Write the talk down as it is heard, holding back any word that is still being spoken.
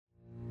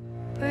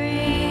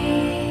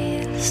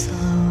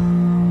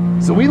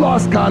So we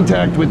lost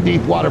contact with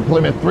Deepwater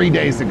Plymouth 3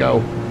 days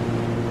ago.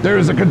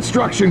 There's a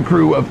construction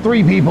crew of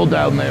 3 people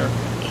down there.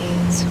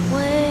 It's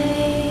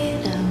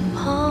weighed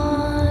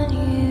upon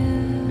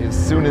you.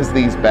 As soon as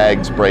these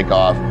bags break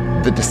off,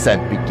 the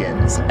descent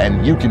begins,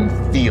 and you can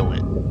feel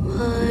it.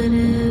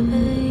 Whatever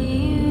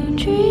you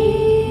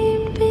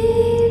dreamed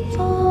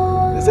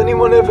before. Has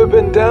anyone ever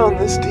been down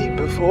this deep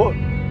before?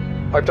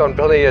 I've done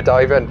plenty of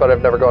diving, but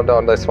I've never gone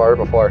down this far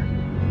before.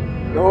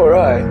 Nor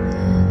I.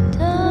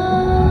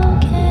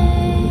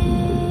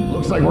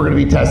 Looks like we're gonna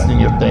be testing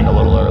your thing a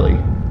little early.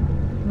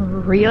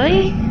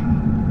 Really?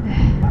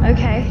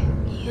 Okay.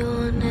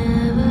 You're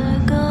never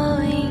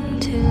going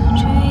to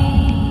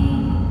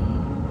dream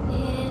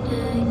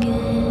it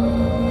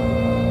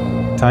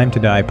again. Time to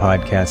Die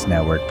Podcast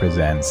Network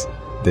presents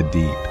The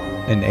Deep,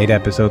 an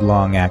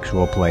 8-episode-long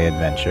actual play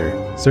adventure.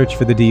 Search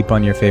for The Deep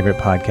on your favorite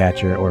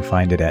podcatcher or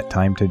find it at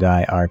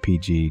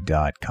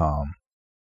timetodierpg.com.